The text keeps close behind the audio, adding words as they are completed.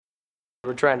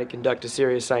We're trying to conduct a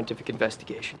serious scientific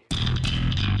investigation.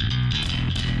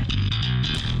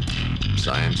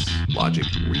 Science, logic,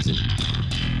 reason.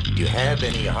 Do you have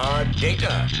any hard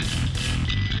data?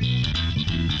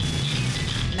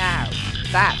 Now,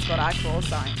 that's what I call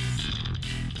science.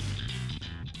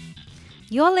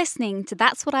 You're listening to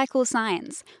That's What I Call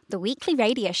Science, the weekly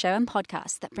radio show and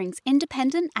podcast that brings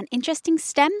independent and interesting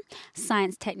STEM,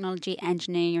 science, technology,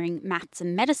 engineering, maths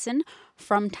and medicine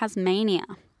from Tasmania.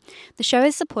 The show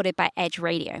is supported by Edge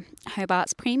Radio,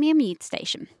 Hobart's premium youth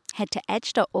station. Head to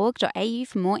edge.org.au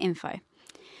for more info.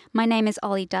 My name is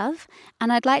Ollie Dove,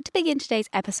 and I'd like to begin today's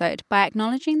episode by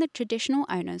acknowledging the traditional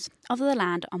owners of the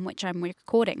land on which I'm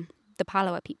recording, the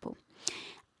Palawa people.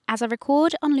 As I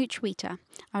record on Lutruwita,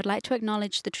 I would like to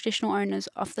acknowledge the traditional owners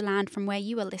of the land from where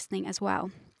you are listening as well.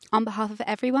 On behalf of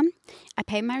everyone, I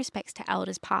pay my respects to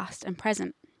elders past and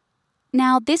present.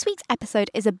 Now, this week's episode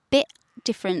is a bit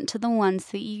different to the ones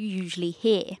that you usually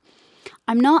hear.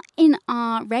 I'm not in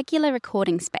our regular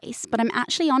recording space, but I'm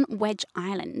actually on Wedge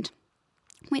Island,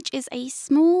 which is a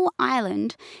small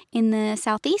island in the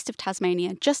southeast of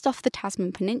Tasmania, just off the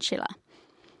Tasman Peninsula.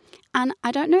 And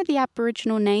I don't know the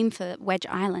Aboriginal name for Wedge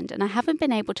Island, and I haven't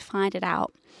been able to find it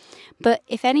out. But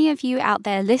if any of you out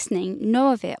there listening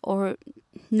know of it or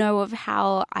know of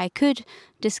how I could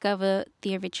discover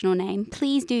the original name,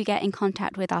 please do get in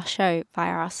contact with our show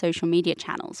via our social media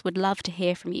channels. Would love to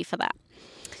hear from you for that.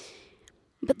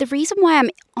 But the reason why I'm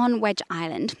on Wedge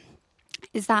Island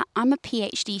is that I'm a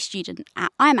PhD student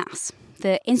at IMAS,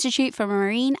 the Institute for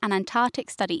Marine and Antarctic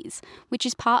Studies, which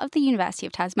is part of the University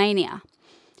of Tasmania.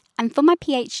 And for my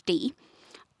PhD,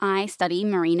 I study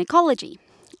marine ecology.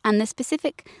 And the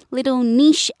specific little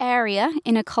niche area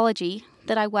in ecology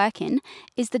that I work in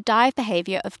is the dive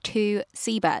behaviour of two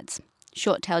seabirds,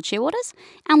 short-tailed shearwaters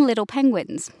and little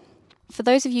penguins. For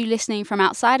those of you listening from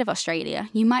outside of Australia,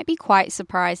 you might be quite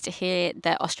surprised to hear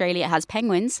that Australia has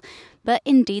penguins, but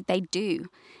indeed they do.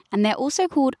 And they're also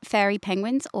called fairy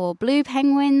penguins or blue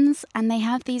penguins, and they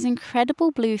have these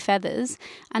incredible blue feathers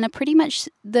and are pretty much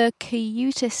the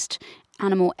cutest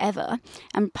animal ever.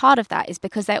 And part of that is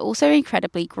because they're also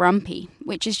incredibly grumpy,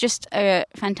 which is just a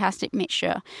fantastic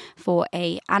mixture for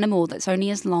an animal that's only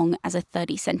as long as a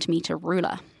 30-centimetre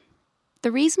ruler.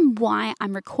 The reason why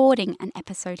I'm recording an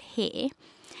episode here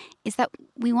is that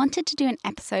we wanted to do an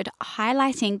episode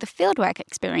highlighting the fieldwork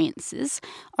experiences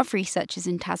of researchers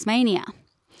in Tasmania.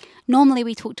 Normally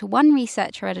we talk to one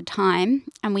researcher at a time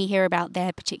and we hear about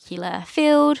their particular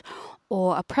field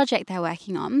or a project they're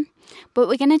working on, but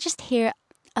we're going to just hear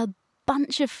a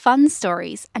bunch of fun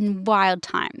stories and wild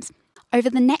times. Over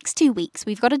the next 2 weeks,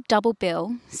 we've got a double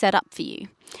bill set up for you.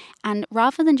 And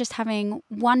rather than just having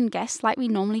one guest like we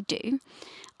normally do,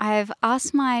 I've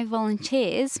asked my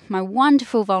volunteers, my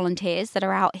wonderful volunteers that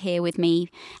are out here with me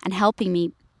and helping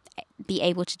me be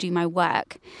able to do my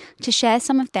work, to share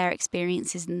some of their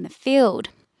experiences in the field.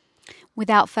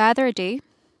 Without further ado,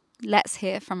 let's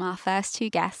hear from our first two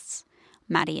guests,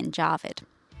 Maddie and Javid.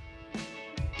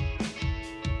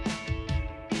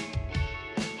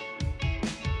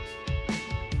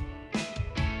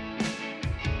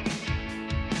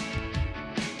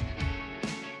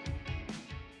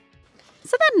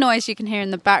 So that noise you can hear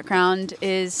in the background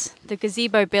is the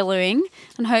gazebo billowing,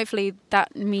 and hopefully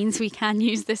that means we can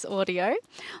use this audio.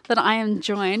 But I am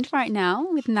joined right now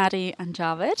with Maddie and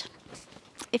Javid.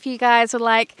 If you guys would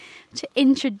like to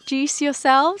introduce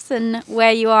yourselves and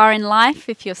where you are in life,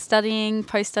 if you're studying,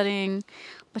 post-studying,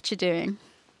 what you're doing.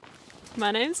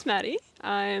 My name's Maddie.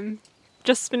 I'm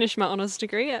just finished my honours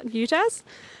degree at UTAS,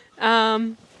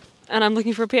 and I'm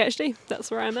looking for a PhD. That's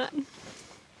where I'm at.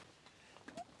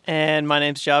 And my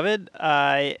name's Javid.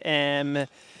 I am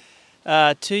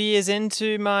 2 years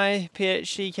into my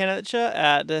PhD candidature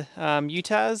at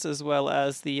UTAS, as well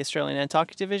as the Australian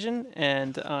Antarctic Division,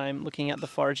 and I'm looking at the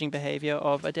foraging behaviour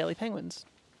of Adelie penguins.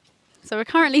 So we're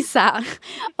currently sat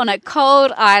on a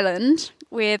cold island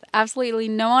with absolutely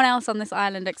no one else on this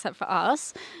island except for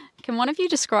us. Can one of you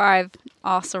describe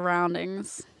our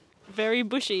surroundings? Very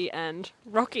bushy and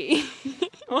rocky.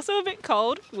 Also a bit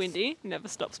cold, windy. Never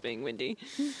stops being windy.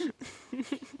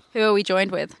 Who are we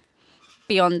joined with?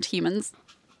 Beyond humans.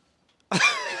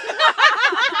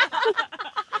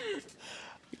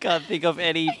 Can't think of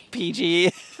any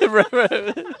PG.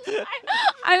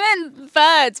 I meant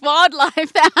birds,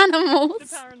 wildlife, the animals.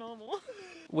 The paranormal.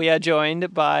 We are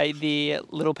joined by the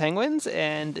little penguins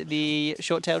and the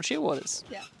short-tailed shearwaters.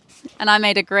 Yeah. And I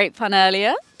made a great pun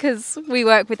earlier because we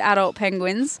work with adult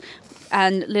penguins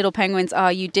and little penguins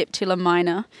are Eudyptula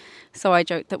minor, So I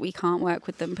joke that we can't work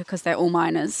with them because they're all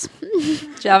minors.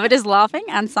 Javid is laughing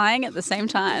and sighing at the same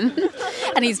time.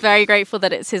 And he's very grateful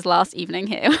that it's his last evening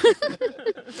here.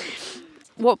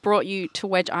 What brought you to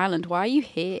Wedge Island? Why are you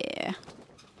here?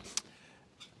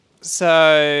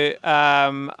 So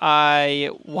I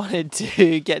wanted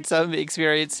to get some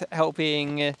experience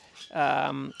helping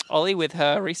Ollie with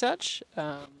her research.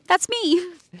 That's me.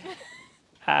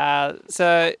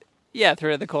 So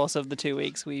through the course of the 2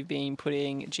 weeks, we've been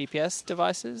putting GPS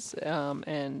devices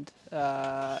and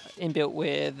inbuilt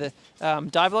with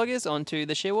dive loggers onto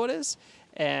the shearwaters.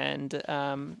 And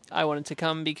I wanted to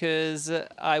come because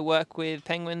I work with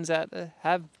penguins that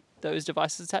have those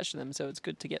devices attached to them. So it's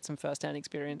good to get some first-hand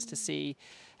experience to see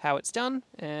how it's done.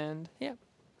 And yeah.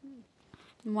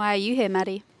 Why are you here,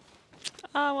 Maddie?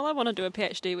 Well, I want to do a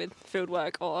PhD with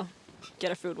fieldwork or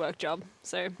get a fieldwork job.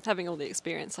 So having all the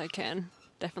experience I can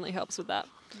definitely helps with that.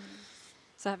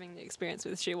 So having the experience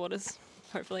with shearwaters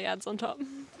hopefully adds on top.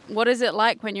 What is it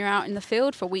like when you're out in the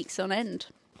field for weeks on end?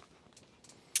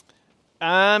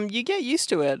 You get used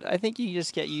to it. I think you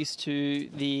just get used to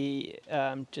the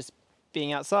just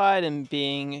being outside and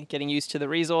getting used to the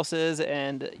resources,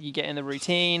 and you get in the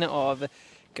routine of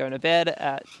going to bed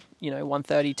at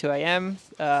 1:30, 2 a.m.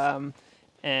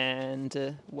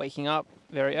 And waking up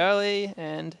very early,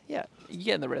 and you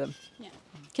get in the rhythm. Yeah.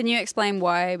 Can you explain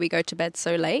why we go to bed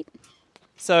so late?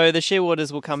 So the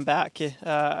shearwaters will come back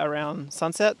around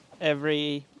sunset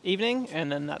every evening,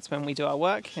 and then that's when we do our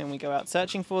work and we go out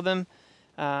searching for them.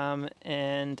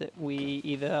 And we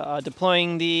either are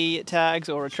deploying the tags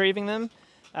or retrieving them.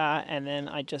 And then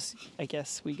I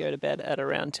guess we go to bed at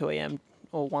around 2 a.m.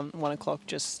 or 1 o'clock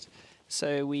just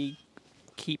so we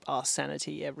keep our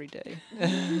sanity every day.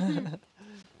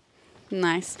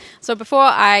 Nice. So before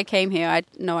I came here, I had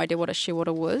no idea what a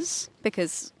shearwater was,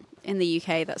 because in the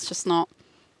UK that's just not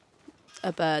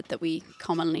a bird that we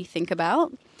commonly think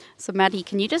about. So Maddie,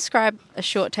 can you describe a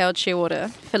short-tailed shearwater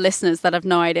for listeners that have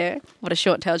no idea what a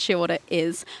short-tailed shearwater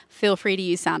is? Feel free to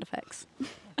use sound effects.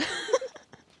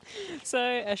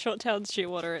 So a short-tailed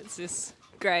shearwater, it's this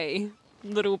grey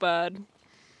little bird,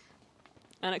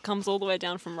 and it comes all the way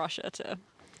down from Russia to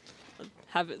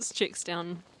have its chicks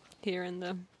down here in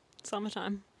the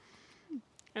summertime.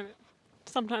 And it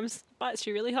sometimes bites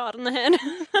you really hard on the head.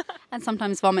 And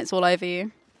sometimes vomits all over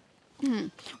you.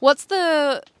 What's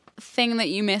the thing that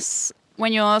you miss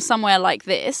when you're somewhere like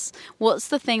this? What's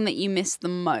the thing that you miss the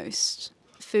most?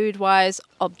 Food-wise,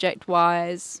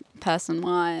 object-wise,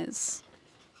 person-wise?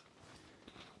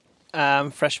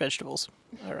 Fresh vegetables,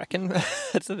 I reckon.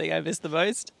 That's the thing I miss the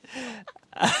most.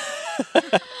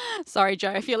 Sorry,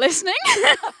 Joe, if you're listening.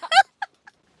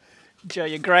 Joe,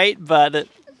 you're great, but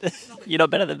you're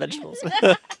not better than vegetables.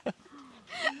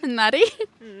 And Maddie?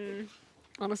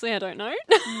 Honestly, I don't know.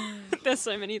 There's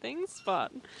so many things,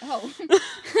 but... Oh.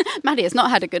 Maddie has not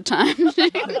had a good time.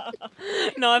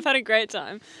 No, I've had a great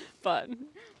time, but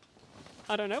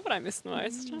I don't know what I miss the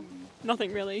most.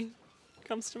 Nothing really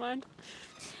comes to mind.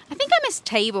 I think I miss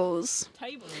tables.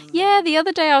 Tables? Yeah, the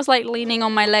other day I was leaning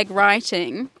on my leg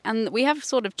writing, and we have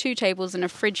sort of 2 tables and a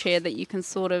fridge here that you can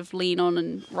sort of lean on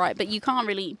and write, but you can't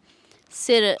really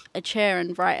sit at a chair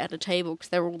and write at a table because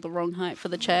they're all the wrong height for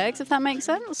the chairs, if that makes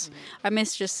sense. I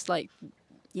miss just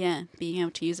being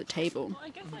able to use a table. Well, I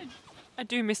guess I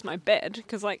do miss my bed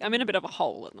because I'm in a bit of a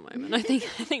hole at the moment. I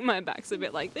think my back's a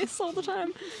bit like this all the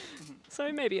time.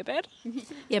 So maybe a bed.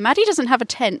 Yeah, Maddie doesn't have a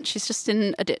tent. She's just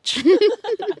in a ditch.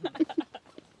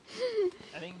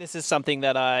 I think this is something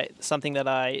that I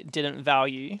didn't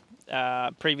value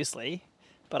previously,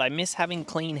 but I miss having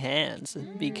clean hands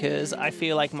because I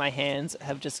feel like my hands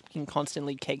have just been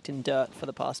constantly caked in dirt for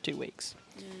the past 2 weeks,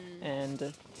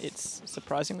 and it's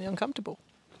surprisingly uncomfortable.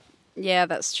 Yeah,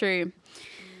 that's true.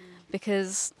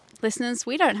 Because, listeners,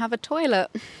 we don't have a toilet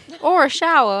or a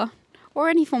shower or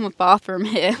any form of bathroom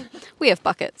here. We have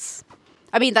buckets.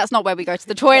 I mean, that's not where we go to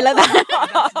the toilet.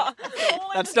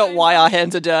 That's not why our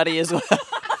hands are dirty as well.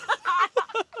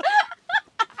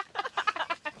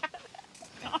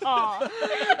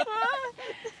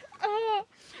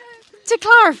 To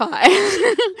clarify,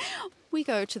 we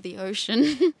go to the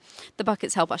ocean. The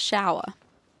buckets help us shower.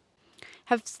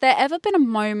 Has there ever been a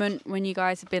moment when you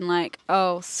guys have been like,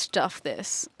 oh, stuff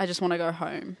this, I just want to go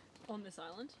home? On this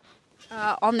island?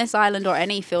 On this island or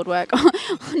any fieldwork,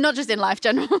 not just in life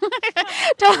general.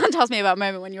 Tell me about a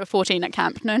moment when you were 14 at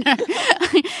camp. No.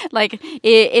 Like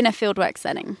in a fieldwork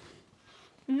setting.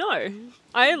 No.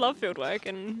 I love fieldwork,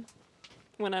 and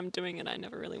when I'm doing it, I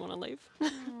never really want to leave.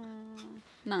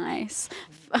 Nice.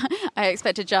 I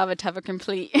expected Java to have a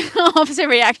complete opposite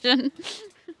reaction.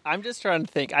 I'm just trying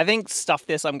to think. I think stuff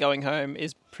this I'm going home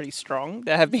is pretty strong.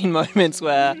 There have been moments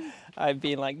where I've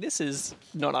been like, this is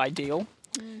not ideal.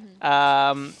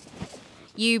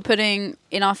 You putting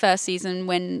in our first season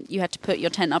when you had to put your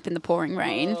tent up in the pouring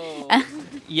rain.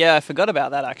 Yeah, I forgot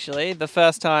about that actually. The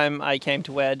first time I came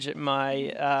to Wedge,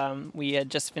 we had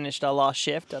just finished our last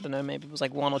shift. I don't know, maybe it was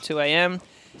like 1 or 2 a.m.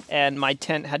 and my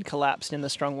tent had collapsed in the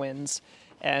strong winds.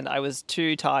 And I was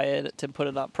too tired to put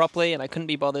it up properly, and I couldn't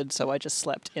be bothered, so I just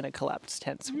slept in a collapsed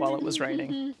tent while it was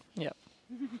raining. Yep.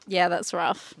 Yeah, that's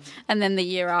rough. And then the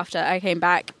year after, I came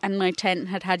back and my tent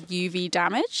had UV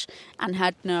damage and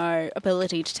had no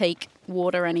ability to take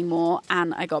water anymore.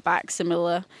 And I got back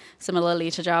similarly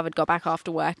to Javid, got back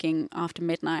after working after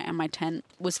midnight, and my tent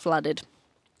was flooded.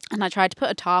 And I tried to put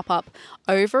a tarp up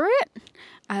over it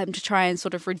to try and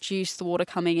sort of reduce the water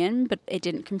coming in, but it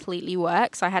didn't completely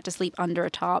work. So I had to sleep under a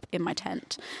tarp in my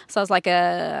tent. So I was like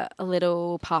a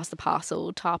little pass the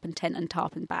parcel tarp and tent and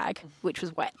tarp and bag, which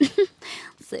was wet.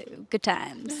 So good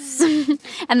times.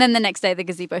 And then the next day the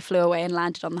gazebo flew away and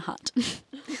landed on the hut.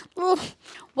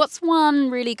 What's one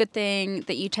really good thing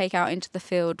that you take out into the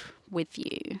field with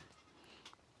you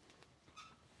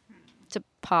to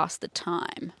pass the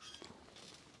time?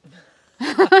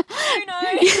 Uno.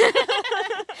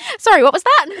 Sorry, what was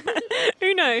that?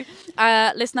 Uno.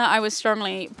 Listener, I was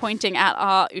strongly pointing at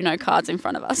our Uno cards in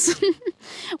front of us.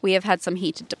 We have had some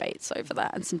heated debates over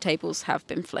that, and some tables have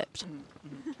been flipped.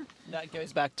 That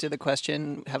goes back to the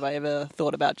question, have I ever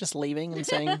thought about just leaving and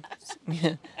saying,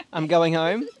 I'm going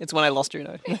home? It's when I lost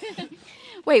Uno.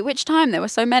 Wait, which time? There were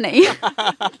so many.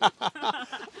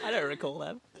 I don't recall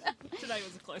that. Today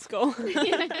was a close call.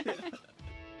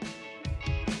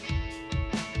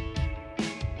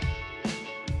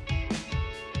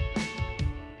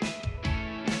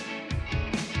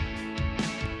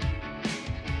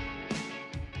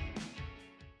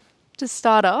 To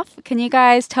start off, can you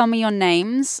guys tell me your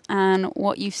names and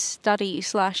what you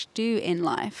study/do in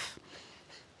life?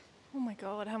 Oh my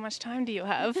god, how much time do you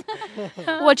have?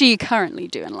 What do you currently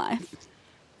do in life?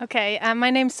 Okay,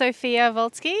 my name's Sophia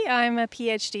Volsky. I'm a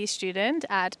PhD student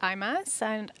at IMAS,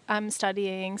 and I'm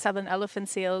studying southern elephant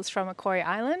seals from Macquarie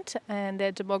Island and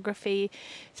their demography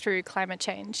through climate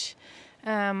change.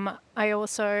 I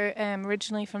also am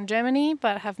originally from Germany,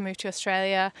 but have moved to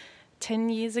Australia 10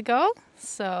 years ago.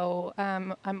 So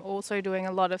I'm also doing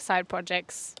a lot of side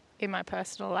projects in my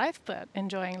personal life, but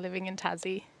enjoying living in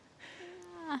Tassie.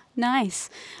 Nice.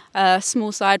 A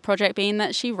small side project being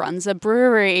that she runs a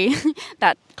brewery.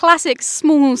 That classic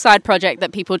small side project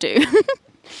that people do.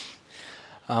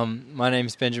 My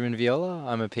name's Benjamin Viola.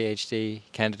 I'm a PhD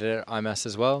candidate at IMAS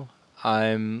as well.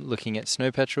 I'm looking at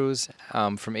snow petrels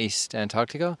from East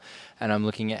Antarctica, and I'm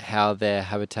looking at how their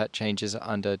habitat changes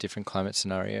under different climate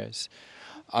scenarios.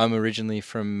 I'm originally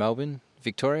from Melbourne,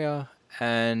 Victoria,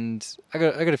 and I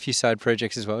got a few side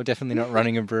projects as well. Definitely not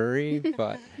running a brewery,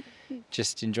 but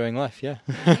just enjoying life, yeah.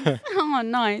 Oh,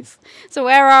 nice. So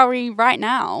where are we right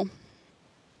now?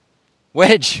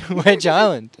 Wedge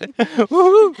Island.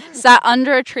 Woohoo! Sat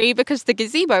under a tree because the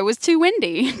gazebo was too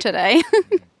windy today.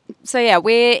 So yeah,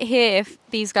 we're here.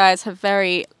 These guys have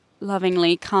very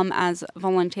lovingly come as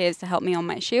volunteers to help me on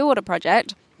my Shearwater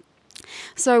project.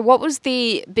 So what was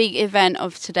the big event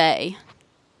of today?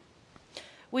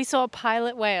 We saw a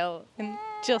pilot whale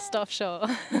just offshore,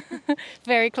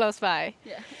 very close by.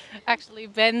 Yeah. Actually,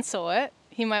 Ben saw it.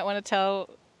 He might want to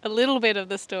tell a little bit of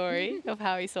the story of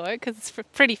how he saw it, because it's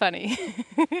pretty funny.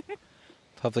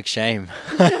 Public shame.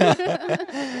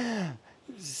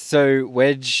 So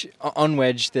on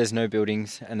Wedge, there's no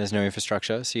buildings and there's no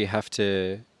infrastructure, so you have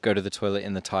to go to the toilet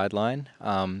in the tide line,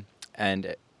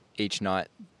 and each night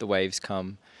the waves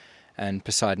come and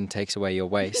Poseidon takes away your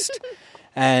waste.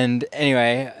 And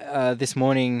anyway, this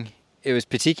morning it was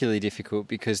particularly difficult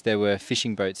because there were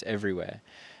fishing boats everywhere,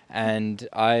 and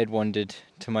I had wandered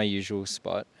to my usual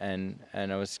spot, and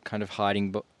I was kind of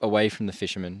hiding away from the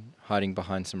fishermen, hiding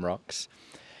behind some rocks.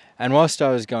 And whilst I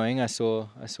was going, I saw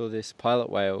this pilot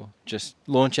whale just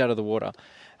launch out of the water.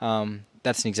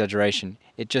 That's an exaggeration.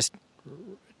 It just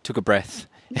took a breath.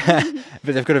 But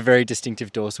they've got a very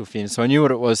distinctive dorsal fin, so I knew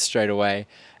what it was straight away,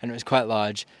 and it was quite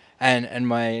large. And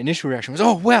my initial reaction was,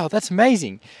 oh, wow, that's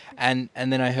amazing. And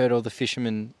then I heard all the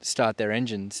fishermen start their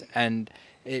engines, and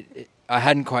I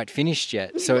hadn't quite finished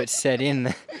yet, so it set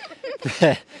in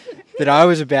that I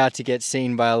was about to get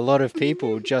seen by a lot of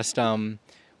people just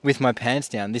with my pants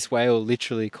down. This whale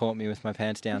literally caught me with my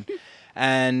pants down.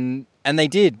 And they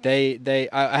did. I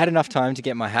had enough time to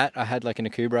get my hat. I had like an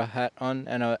Akubra hat on,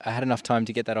 and I had enough time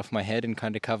to get that off my head and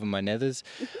kind of cover my nethers.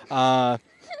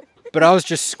 But I was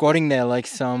just squatting there like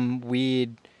some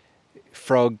weird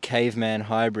frog caveman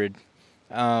hybrid.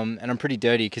 And I'm pretty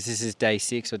dirty because this is day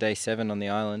 6 or day 7 on the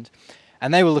island.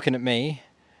 And they were looking at me,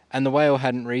 and the whale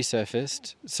hadn't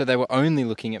resurfaced, so they were only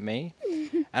looking at me.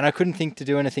 And I couldn't think to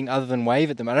do anything other than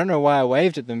wave at them. I don't know why I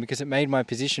waved at them, because it made my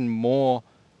position more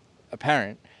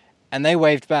apparent. And they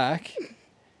waved back,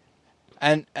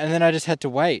 and then I just had to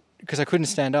wait because I couldn't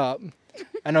stand up,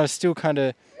 and I was still kind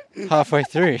of halfway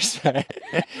through.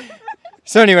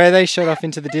 So anyway, they shot off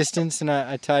into the distance, and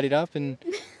I tidied up and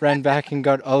ran back and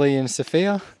got Ollie and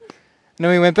Sophia. And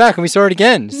then we went back and we saw it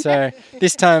again. So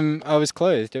this time I was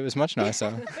clothed. It was much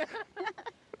nicer.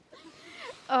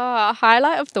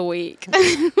 Highlight of the week.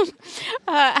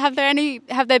 Have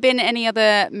there been any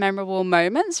other memorable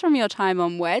moments from your time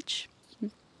on Wedge?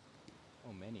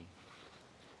 Oh,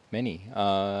 many.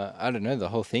 I don't know. The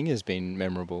whole thing has been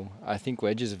memorable. I think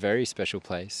Wedge is a very special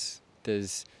place.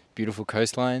 There's beautiful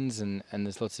coastlines and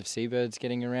there's lots of seabirds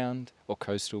getting around, or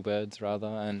coastal birds rather.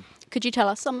 And could you tell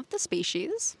us some of the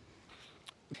species?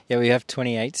 Yeah, we have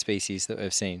 28 species that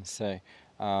we've seen. So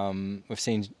we've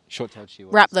seen short-tailed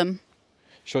shearwaters. Wrap them.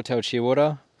 Short-tailed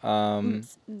shearwater. I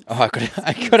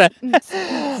gotta.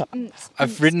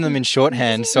 I've written them in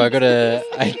shorthand, so I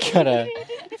gotta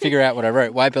figure out what I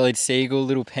wrote. White-bellied seagull,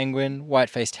 little penguin,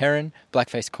 white-faced heron,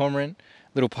 black-faced cormorant,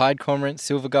 little pied cormorant,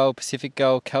 silver gull, Pacific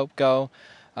gull, kelp gull,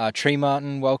 tree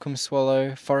martin, welcome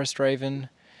swallow, forest raven.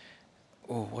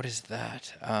 Oh, what is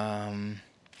that?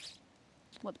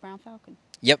 What, the brown falcon?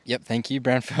 Yep, thank you.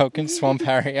 Brown falcon, swamp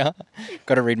harrier.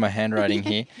 Got to read my handwriting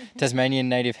here. Tasmanian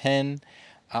native hen,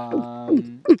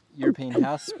 European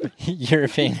house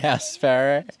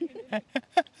sparrow,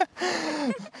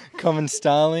 common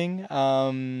starling.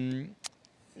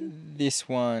 This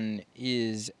one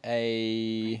is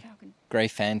a grey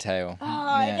fantail.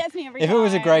 Oh, it gets me every time. If it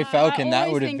was a grey falcon, I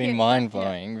that would have been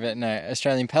mind-blowing. Yeah. But no,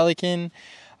 Australian pelican,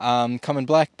 common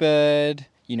blackbird.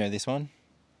 You know this one.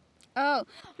 Oh,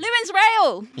 Lewin's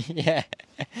rail! Yeah.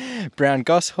 Brown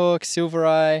goshawk, silver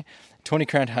eye,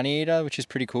 tawny-crowned honeyeater, which is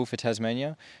pretty cool for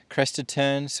Tasmania, crested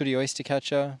tern, sooty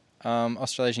oystercatcher,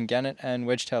 Australasian gannet, and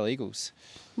wedge-tail eagles.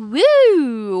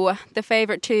 Woo! The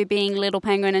favourite two being little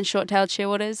penguin and short-tailed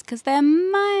shearwaters, because they're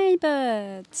my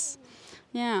birds.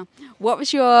 Yeah. What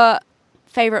was your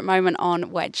favourite moment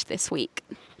on Wedge this week?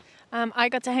 I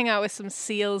got to hang out with some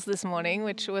seals this morning,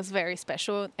 which was very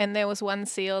special. And there was one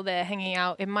seal there hanging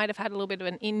out. It might have had a little bit of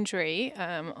an injury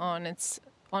on its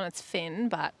fin,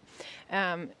 but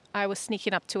I was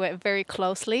sneaking up to it very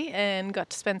closely and got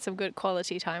to spend some good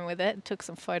quality time with it. Took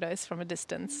some photos from a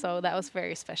distance, so that was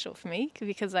very special for me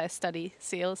because I study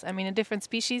seals. I mean, a different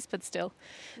species, but still,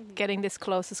 getting this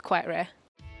close is quite rare.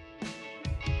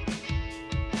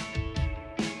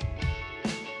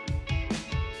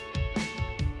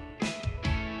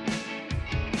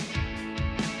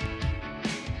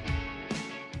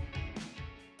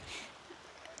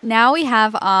 Now we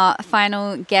have our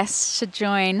final guest to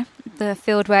join the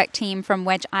fieldwork team from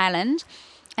Wedge Island,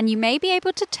 and you may be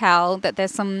able to tell that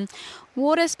there's some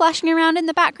water splashing around in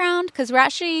the background because we're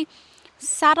actually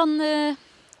sat on the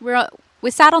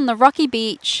rocky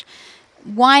beach,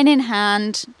 wine in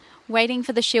hand, waiting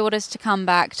for the shearwaters to come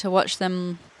back to watch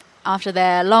them after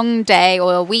their long day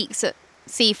or weeks at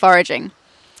sea foraging.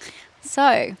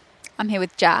 So I'm here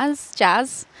with Jazz.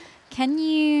 Jazz, can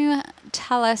you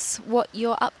tell us what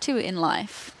you're up to in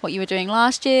life, what you were doing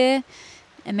last year,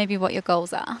 and maybe what your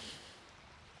goals are?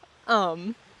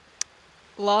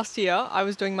 Last year I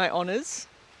was doing my honours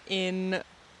in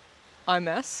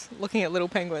IMAS, looking at little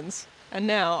penguins, and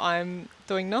now I'm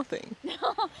doing nothing.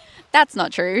 That's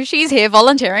not true. She's here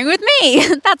volunteering with me.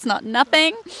 That's not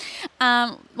nothing.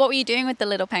 What were you doing with the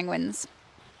little penguins?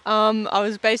 I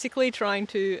was basically trying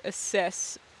to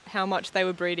assess how much they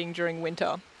were breeding during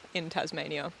winter in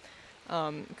Tasmania,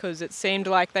 because it seemed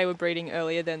like they were breeding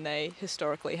earlier than they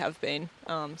historically have been.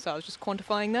 So I was just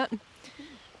quantifying that.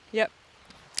 Yep.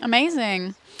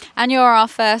 Amazing. And you're our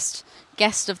first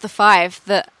guest of the 5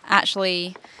 that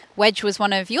actually Wedge was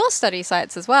one of your study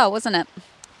sites as well, wasn't it?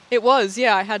 It was,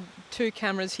 yeah. I had 2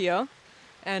 cameras here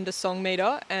and a song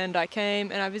meter, and I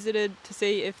came and I visited to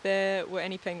see if there were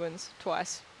any penguins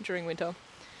twice during winter.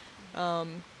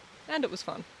 And it was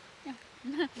fun.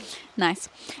 Nice.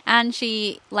 And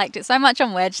she liked it so much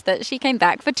on Wedge that she came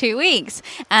back for 2 weeks.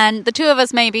 And the two of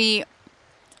us maybe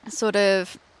sort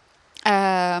of,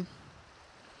 how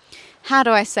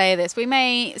do I say this? We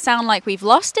may sound like we've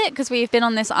lost it because we've been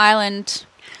on this island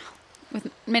with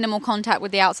minimal contact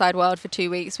with the outside world for 2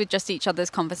 weeks with just each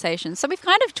other's conversations. So we've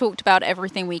kind of talked about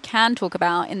everything we can talk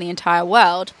about in the entire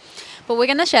world. But we're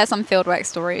going to share some fieldwork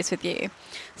stories with you.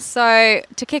 So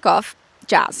to kick off,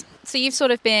 Jazz. So you've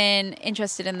sort of been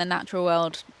interested in the natural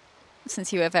world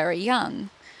since you were very young.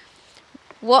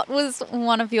 What was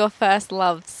one of your first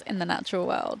loves in the natural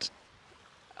world?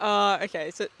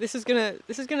 Okay, so this is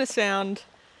gonna sound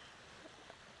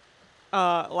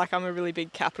like I'm a really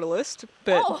big capitalist,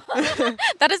 but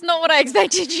That is not what I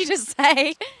expected you to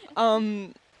say.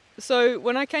 so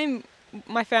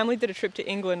my family did a trip to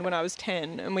England when I was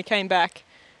 10, and we came back,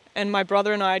 and my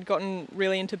brother and I had gotten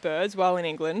really into birds while in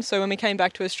England. So when we came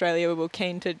back to Australia, we were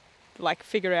keen to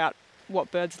figure out what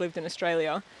birds lived in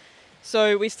Australia.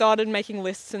 So we started making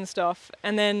lists and stuff,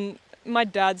 and then my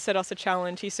dad set us a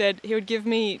challenge. He said he would give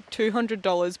me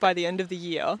 $200 by the end of the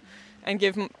year and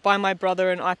buy my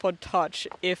brother an iPod Touch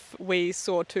if we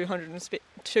saw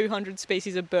 200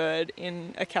 species of bird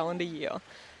in a calendar year.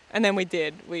 And then we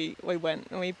did. We went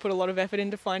and we put a lot of effort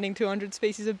into finding 200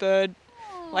 species of bird,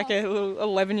 like a little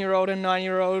 11-year-old and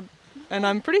 9-year-old. And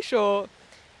I'm pretty sure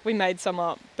we made some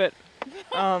up, but...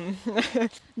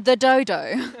 The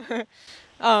dodo.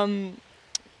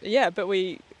 Yeah, but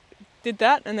we did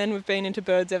that, and then we've been into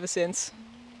birds ever since.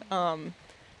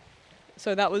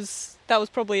 So that was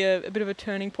probably a bit of a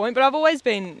turning point, but I've always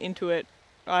been into it.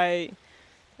 I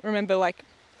remember,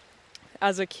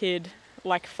 as a kid,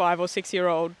 5 or 6 year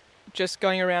old, just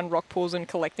going around rock pools and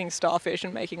collecting starfish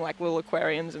and making little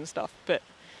aquariums and stuff, but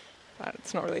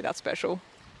it's not really that special.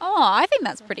 Oh, I think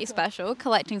that's pretty special,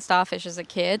 collecting starfish as a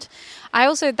kid.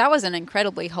 That was an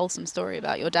incredibly wholesome story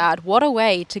about your dad. What a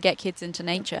way to get kids into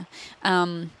nature.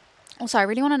 Also, I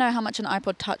really want to know how much an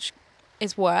iPod Touch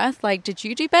is worth. Did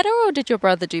you do better, or did your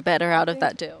brother do better out of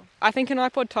that deal? I think an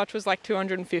iPod Touch was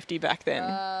 $250 back then,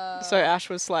 so Ash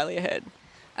was slightly ahead.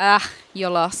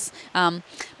 Your loss.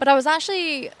 But I was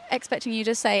actually expecting you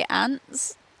to say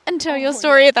ants and tell your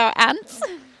story about ants.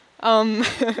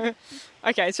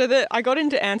 Okay, so I got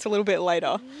into ants a little bit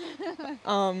later.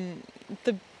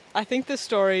 I think the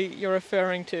story you're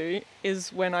referring to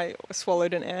is when I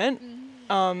swallowed an ant.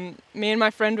 Me and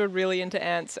my friend were really into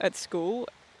ants at school.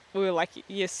 We were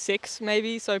year 6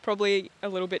 maybe, so probably a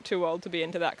little bit too old to be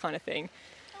into that kind of thing.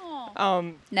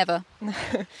 Never.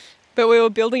 But we were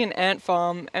building an ant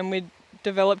farm, and we'd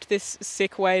developed this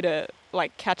sick way to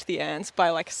catch the ants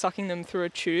by sucking them through a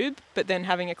tube, but then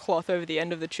having a cloth over the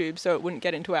end of the tube so it wouldn't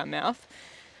get into our mouth.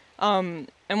 And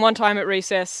one time at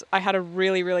recess, I had a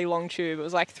really, really long tube. It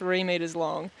was 3 meters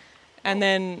long. And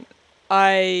then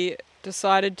I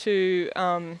decided to,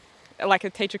 a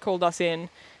teacher called us in,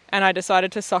 and I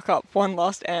decided to suck up one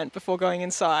last ant before going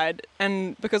inside.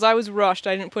 And because I was rushed,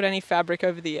 I didn't put any fabric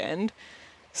over the end.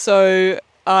 So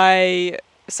I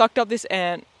sucked up this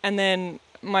ant, and then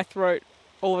my throat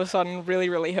all of a sudden really,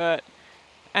 really hurt.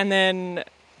 And then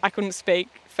I couldn't speak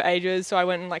for ages, so I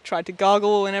went and tried to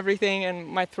gargle and everything, and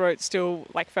my throat still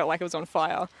felt like it was on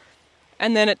fire.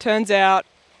 And then it turns out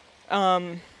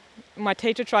my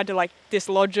teacher tried to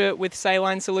dislodge it with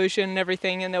saline solution and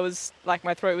everything, and there was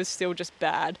my throat was still just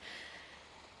bad.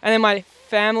 And then my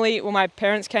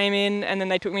parents came in, and then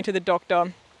they took me to the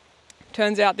doctor.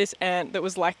 Turns out this ant that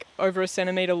was over a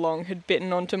centimetre long had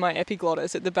bitten onto my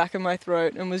epiglottis at the back of my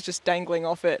throat and was just dangling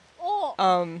off it.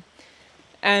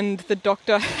 And the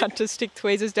doctor had to stick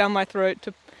tweezers down my throat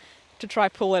to try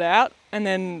pull it out, and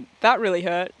then that really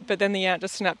hurt, but then the ant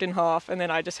just snapped in half, and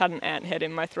then I just had an ant head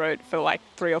in my throat for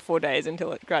 3 or 4 days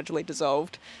until it gradually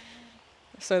dissolved.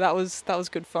 So that was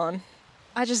good fun.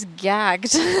 I just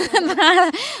gagged.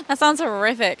 That sounds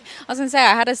horrific. I was going to say,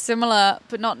 I had a similar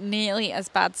but not nearly as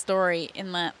bad story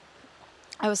in that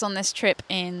I was on this trip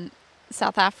in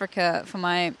South Africa for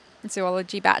my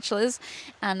zoology bachelor's,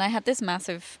 and I had this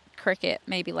massive cricket,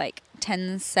 maybe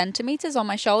 10 centimeters on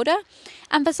my shoulder,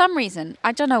 and for some reason,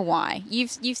 I don't know why,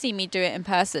 you've seen me do it in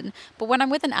person, but when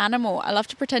I'm with an animal, I love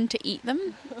to pretend to eat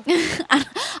them.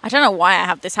 I don't know why I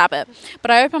have this habit, but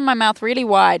I opened my mouth really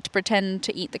wide to pretend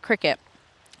to eat the cricket,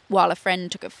 while a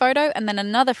friend took a photo, and then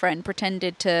another friend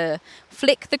pretended to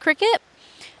flick the cricket,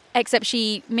 except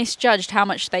she misjudged how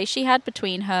much space she had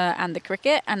between her and the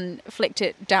cricket and flicked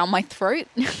it down my throat.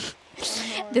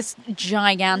 This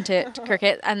gigantic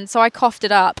cricket, and so I coughed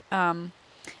it up, and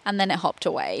then it hopped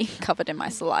away, covered in my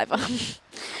saliva.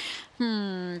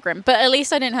 Grim. But at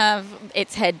least I didn't have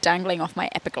its head dangling off my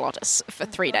epiglottis for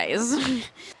 3 days.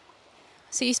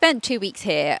 So you spent 2 weeks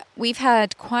here. We've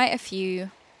had quite a few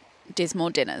dismal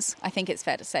dinners, I think it's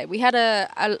fair to say. We had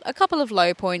a couple of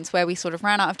low points where we sort of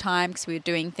ran out of time because we were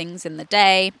doing things in the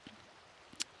day.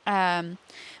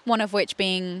 One of which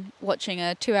being watching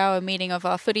a 2-hour meeting of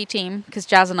our footy team, because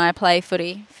Jazz and I play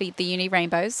footy, feed the uni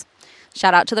Rainbows.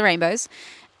 Shout out to the Rainbows.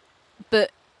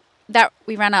 But that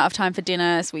we ran out of time for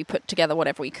dinner, so we put together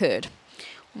whatever we could.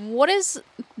 What is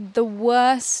the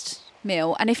worst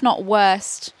meal, and if not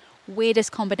worst,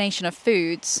 weirdest combination of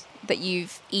foods that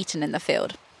you've eaten in the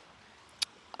field?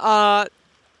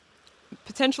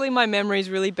 Potentially my memory's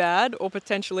really bad, or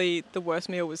potentially the worst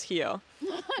meal was here,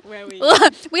 where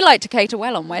We like to cater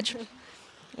well on Wedge.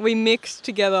 we mixed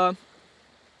together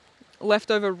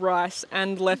leftover rice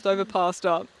and leftover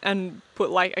pasta and put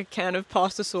like a can of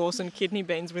pasta sauce and kidney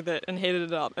beans with it and heated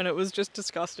it up, and it was just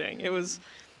disgusting. It was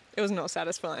not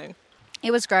satisfying.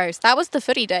 It was gross. That was the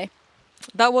footy day.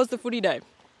 That was the footy day.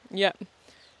 Yeah.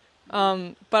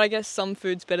 But I guess some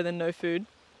food's better than no food.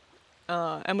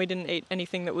 And we didn't eat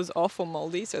anything that was off or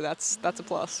mouldy, so that's a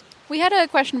plus. We had a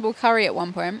questionable curry at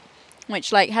one point,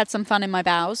 which like had some fun in my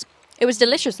bowels. It was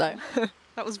delicious though.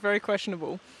 That was very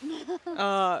questionable.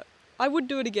 I would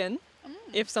do it again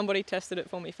if somebody tested it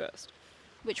for me first.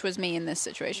 Which was me in this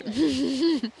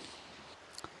situation.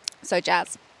 So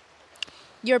Jazz,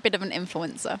 you're a bit of an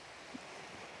influencer.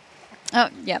 Oh,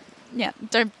 yeah.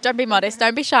 Don't be modest.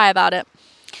 Don't be shy about it.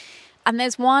 And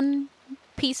there's one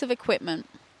piece of equipment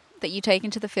that you take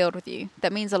into the field with you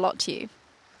that means a lot to you.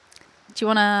 Do you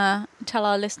want to tell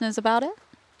our listeners about it?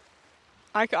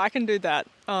 I can do that.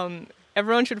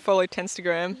 Everyone should follow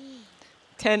Tentstagram,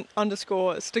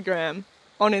 tent_stagram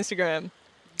on Instagram.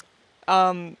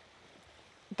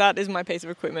 That is my piece of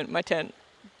equipment, my tent.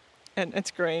 And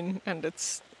it's green and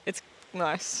it's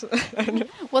nice.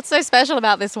 What's so special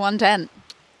about this one tent?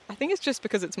 I think it's just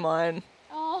because it's mine.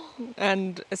 Oh.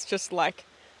 And it's just like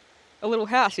a little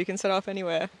house you can set up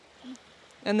anywhere.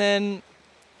 And then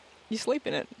you sleep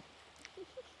in it.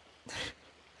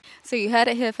 So you heard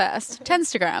it here first.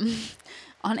 Tentstagram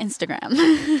on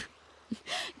Instagram.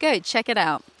 Go check it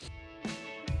out.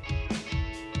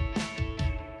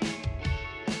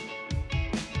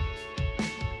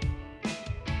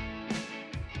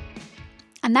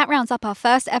 And that rounds up our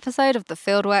first episode of the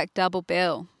Fieldwork Double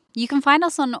Bill. You can find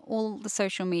us on all the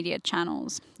social media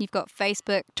channels. You've got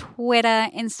Facebook, Twitter,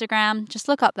 Instagram. Just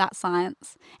look up That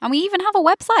Science. And we even have a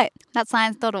website,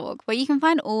 thatscience.org, where you can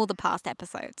find all the past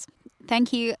episodes.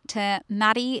 Thank you to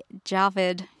Maddie,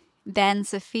 Javid, Ben,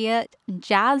 Sophia, and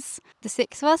Jazz. The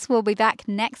six of us will be back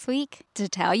next week to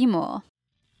tell you more.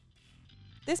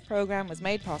 This program was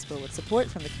made possible with support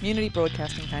from the Community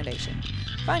Broadcasting Foundation.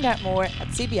 Find out more at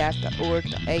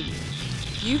cbf.org.au.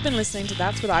 You've been listening to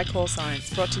That's What I Call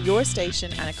Science, brought to your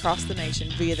station and across the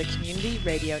nation via the Community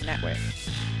Radio Network.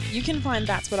 You can find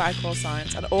That's What I Call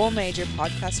Science on all major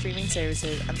podcast streaming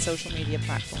services and social media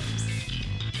platforms.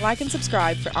 Like and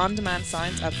subscribe for on-demand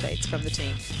science updates from the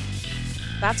team.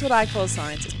 That's What I Call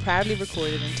Science is proudly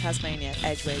recorded in Tasmania at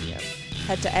Edge Radio.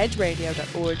 Head to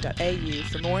edgeradio.org.au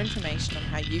for more information on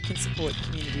how you can support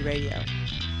community radio.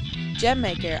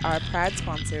 GemMaker are a proud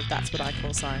sponsor of That's What I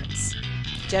Call Science.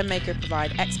 GemMaker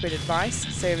provide expert advice,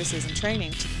 services and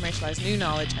training to commercialise new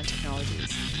knowledge and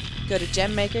technologies. Go to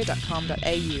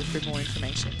gemmaker.com.au for more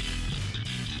information.